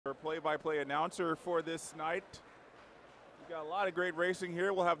Our play-by-play announcer for this night. We've got a lot of great racing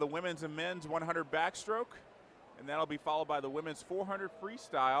here. We'll have the women's and men's 100 backstroke, and that'll be followed by the women's 400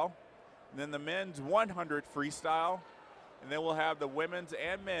 freestyle, and then the men's 100 freestyle, and then we'll have the women's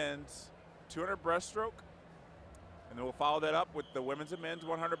and men's 200 breaststroke, and then we'll follow that up with the women's and men's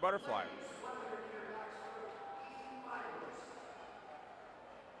 100 butterfly.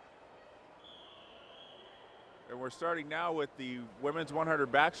 And we're starting now with the women's 100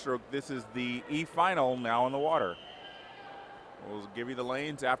 backstroke. This is the E final now in the water. We'll give you the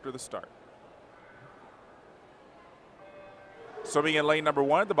lanes after the start. Swimming in lane number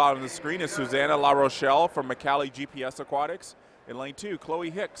 1 at the bottom of the screen is Susanna La Rochelle from McCallie GPS Aquatics. In lane 2, Chloe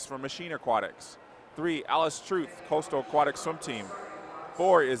Hicks from Machine Aquatics. 3, Alice Truth, Coastal Aquatic Swim Team.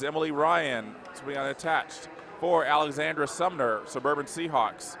 4 is Emily Ryan, swimming unattached. 4, Alexandra Sumner, Suburban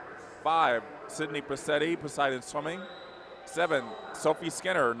Seahawks. 5, Sydney Passetti, Poseidon Swimming. 7, Sophie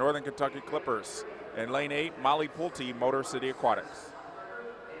Skinner, Northern Kentucky Clippers. And lane 8, Molly Pulte, Motor City Aquatics.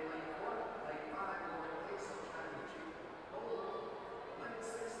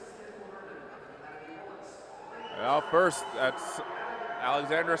 Well, first, that's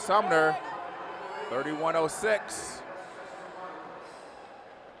Alexandra Sumner, 31:06.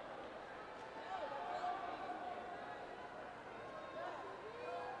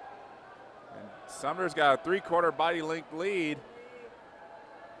 Sumner's got a 3/4 body length lead.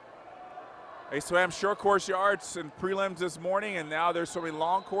 They swam short course yards in prelims this morning, and now they're swimming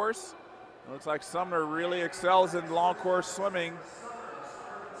long course. It looks like Sumner really excels in long course swimming,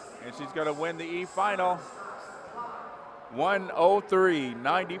 and she's going to win the E final.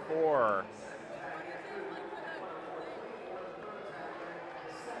 1:03.94.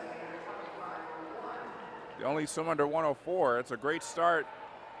 They only swim under 1:04. It's a great start.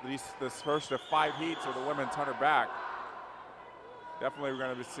 This first of 5 heats of the women's 100 back. Definitely we're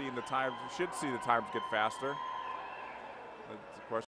going to be seeing the times. We should see the times get faster. That's the question.